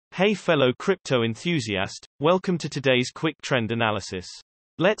Hey fellow crypto enthusiast, welcome to today's quick trend analysis.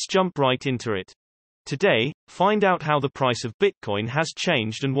 Let's jump right into it. Today, find out how the price of Bitcoin has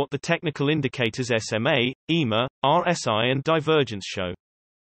changed and what the technical indicators SMA, EMA, RSI and divergence show.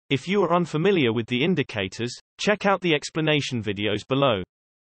 If you are unfamiliar with the indicators, check out the explanation videos below.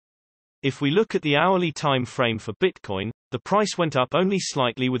 If we look at the hourly time frame for Bitcoin, the price went up only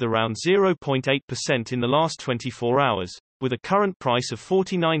slightly with around 0.8% in the last 24 hours, with a current price of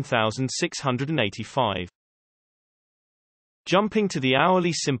 $49,685. Jumping to the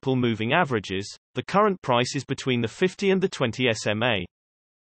hourly simple moving averages, the current price is between the 50 and the 20 SMA.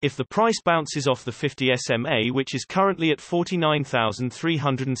 If the price bounces off the 50 SMA, which is currently at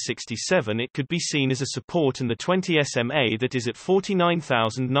 49,367, it could be seen as a support, and the 20 SMA that is at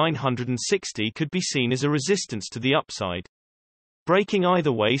 49,960 could be seen as a resistance to the upside. Breaking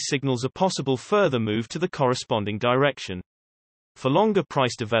either way signals a possible further move to the corresponding direction. For longer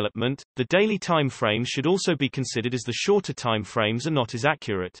price development, the daily time frame should also be considered, as the shorter time frames are not as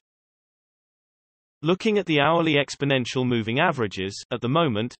accurate. Looking at the hourly exponential moving averages, at the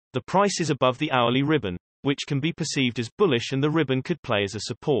moment, the price is above the hourly ribbon, which can be perceived as bullish, and the ribbon could play as a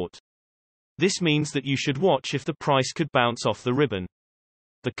support. This means that you should watch if the price could bounce off the ribbon.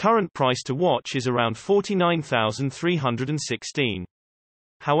 The current price to watch is around 49,316.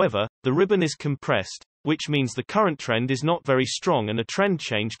 However, the ribbon is compressed, which means the current trend is not very strong and a trend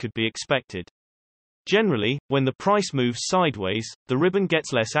change could be expected. Generally, when the price moves sideways, the ribbon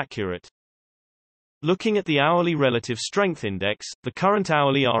gets less accurate. Looking at the hourly relative strength index, the current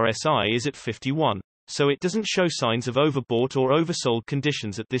hourly RSI is at 51, so it doesn't show signs of overbought or oversold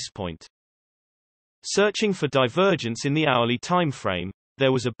conditions at this point. Searching for divergence in the hourly time frame,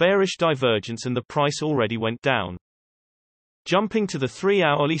 there was a bearish divergence and the price already went down. Jumping to the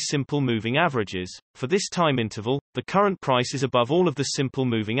 3-hourly simple moving averages, for this time interval, the current price is above all of the simple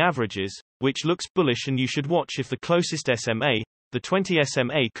moving averages, which looks bullish, and you should watch if the closest SMA, the 20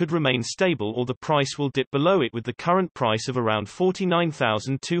 SMA, could remain stable or the price will dip below it, with the current price of around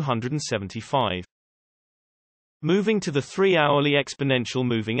 49,275. Moving to the 3-hourly exponential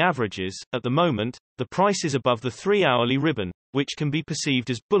moving averages, at the moment, the price is above the 3-hourly ribbon, which can be perceived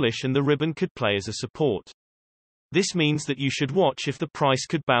as bullish, and the ribbon could play as a support. This means that you should watch if the price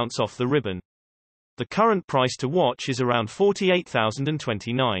could bounce off the ribbon. The current price to watch is around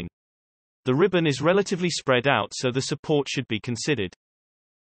 48,029. The ribbon is relatively spread out, so the support should be considered.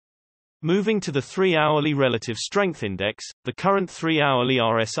 Moving to the 3-hourly relative strength index, the current 3-hourly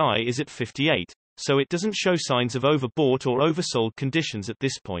RSI is at 58, so it doesn't show signs of overbought or oversold conditions at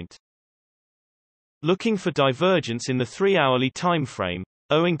this point. Looking for divergence in the 3-hourly time frame,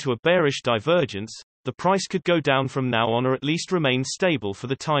 owing to a bearish divergence, the price could go down from now on or at least remain stable for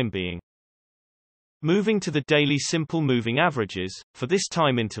the time being. Moving to the daily simple moving averages, for this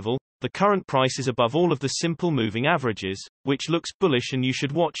time interval, the current price is above all of the simple moving averages, which looks bullish, and you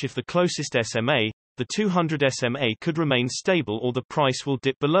should watch if the closest SMA, the 200 SMA, could remain stable or the price will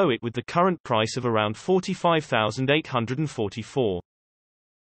dip below it, with the current price of around 45,844.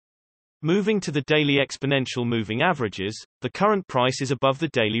 Moving to the daily exponential moving averages, the current price is above the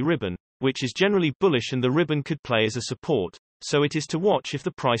daily ribbon, which is generally bullish, and the ribbon could play as a support, so it is to watch if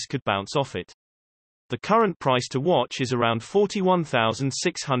the price could bounce off it. The current price to watch is around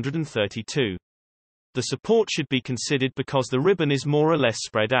 41,632. The support should be considered because the ribbon is more or less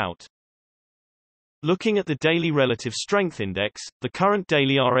spread out. Looking at the daily relative strength index, the current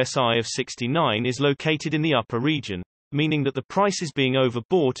daily RSI of 69 is located in the upper region, meaning that the price is being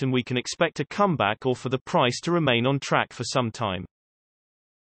overbought and we can expect a comeback or for the price to remain on track for some time.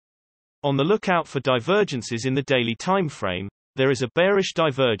 On the lookout for divergences in the daily time frame, there is a bearish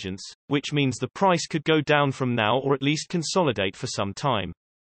divergence, which means the price could go down from now or at least consolidate for some time.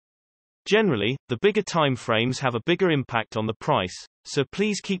 Generally, the bigger time frames have a bigger impact on the price, so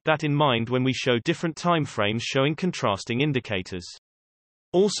please keep that in mind when we show different time frames showing contrasting indicators.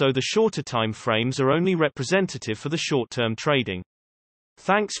 Also, the shorter time frames are only representative for the short-term trading.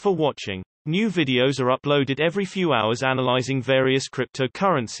 Thanks for watching. New videos are uploaded every few hours analyzing various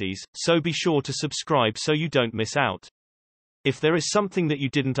cryptocurrencies, so be sure to subscribe so you don't miss out. If there is something that you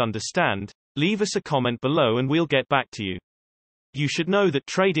didn't understand, leave us a comment below and we'll get back to you. You should know that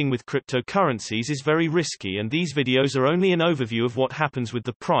trading with cryptocurrencies is very risky, and these videos are only an overview of what happens with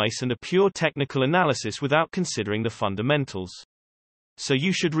the price and a pure technical analysis without considering the fundamentals. So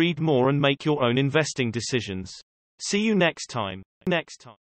you should read more and make your own investing decisions. See you next time.